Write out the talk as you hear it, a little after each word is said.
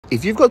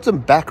If you've got some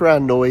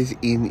background noise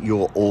in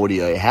your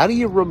audio, how do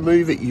you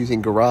remove it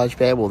using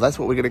GarageBand? Well, that's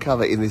what we're going to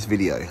cover in this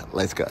video.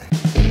 Let's go.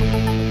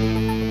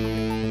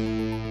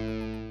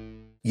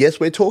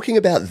 Yes, we're talking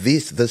about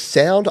this, the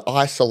Sound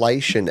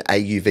Isolation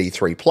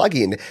AUV3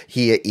 plugin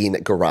here in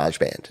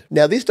GarageBand.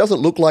 Now, this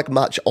doesn't look like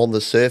much on the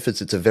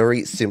surface. It's a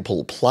very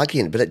simple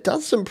plugin, but it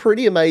does some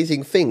pretty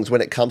amazing things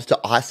when it comes to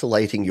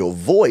isolating your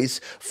voice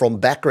from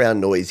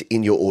background noise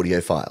in your audio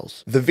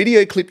files. The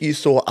video clip you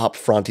saw up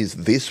front is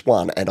this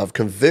one, and I've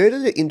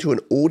converted it into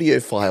an audio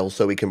file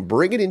so we can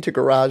bring it into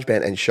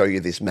GarageBand and show you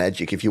this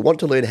magic. If you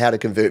want to learn how to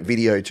convert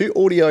video to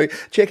audio,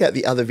 check out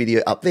the other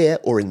video up there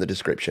or in the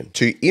description.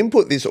 To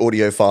input this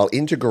audio file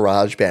into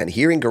GarageBand,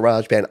 here in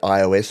GarageBand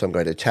iOS, I'm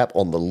going to tap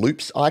on the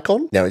loops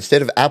icon. Now,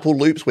 instead of Apple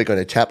loops, we're going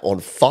to tap on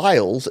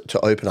files to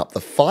open up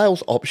the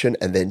files option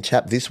and then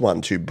tap this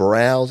one to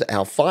browse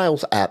our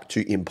files app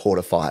to import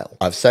a file.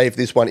 I've saved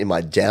this one in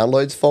my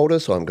downloads folder,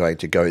 so I'm going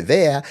to go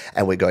there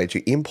and we're going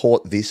to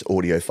import this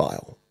audio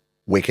file.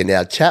 We can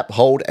now tap,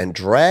 hold, and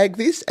drag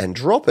this and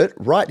drop it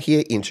right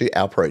here into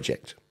our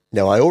project.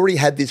 Now, I already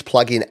had this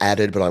plugin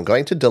added, but I'm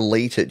going to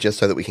delete it just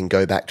so that we can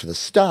go back to the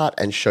start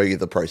and show you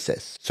the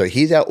process. So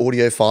here's our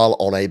audio file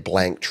on a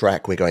blank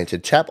track. We're going to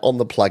tap on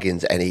the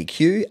plugins and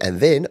EQ and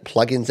then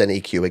plugins and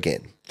EQ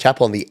again.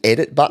 Tap on the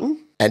edit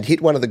button and hit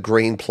one of the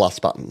green plus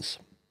buttons.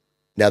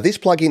 Now, this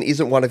plugin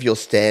isn't one of your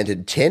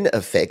standard 10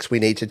 effects. We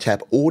need to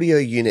tap Audio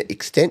Unit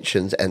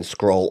Extensions and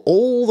scroll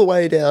all the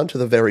way down to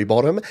the very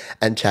bottom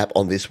and tap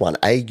on this one,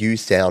 AU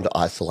Sound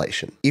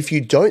Isolation. If you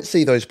don't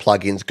see those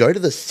plugins, go to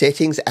the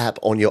Settings app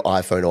on your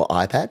iPhone or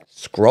iPad,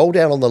 scroll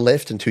down on the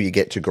left until you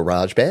get to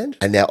GarageBand,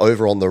 and now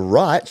over on the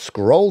right,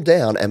 scroll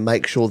down and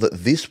make sure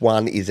that this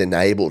one is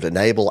enabled.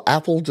 Enable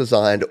Apple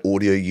Designed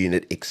Audio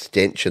Unit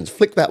Extensions.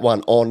 Flick that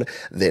one on,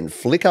 then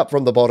flick up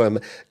from the bottom,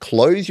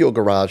 close your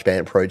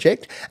GarageBand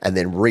project, and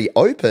then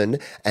reopen,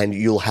 and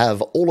you'll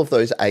have all of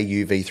those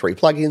AUV3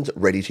 plugins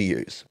ready to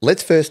use.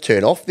 Let's first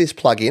turn off this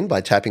plugin by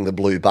tapping the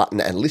blue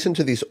button and listen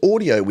to this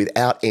audio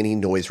without any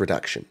noise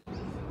reduction.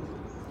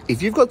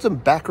 If you've got some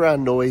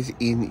background noise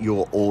in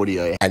your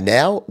audio, and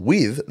now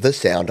with the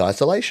sound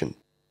isolation.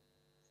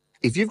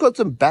 If you've got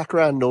some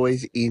background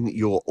noise in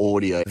your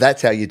audio,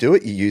 that's how you do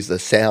it. You use the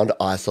Sound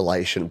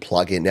Isolation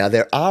plugin. Now,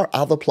 there are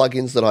other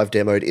plugins that I've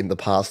demoed in the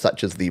past,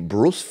 such as the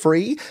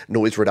Bruce-free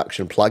noise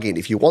reduction plugin.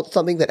 If you want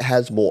something that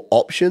has more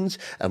options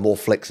and more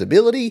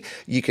flexibility,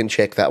 you can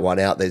check that one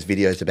out. There's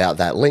videos about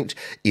that linked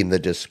in the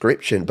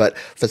description. But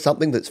for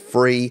something that's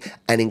free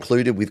and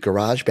included with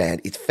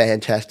GarageBand, it's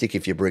fantastic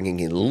if you're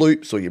bringing in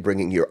loops or you're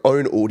bringing your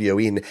own audio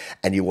in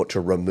and you want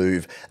to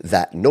remove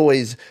that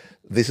noise.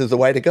 This is the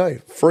way to go.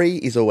 Free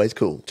is always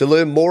cool. To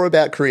learn more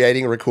about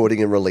creating,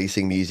 recording, and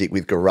releasing music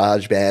with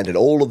GarageBand and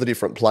all of the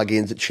different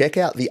plugins, check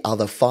out the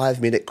other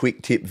 5-minute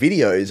quick tip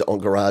videos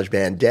on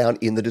GarageBand down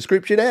in the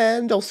description,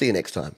 and I'll see you next time.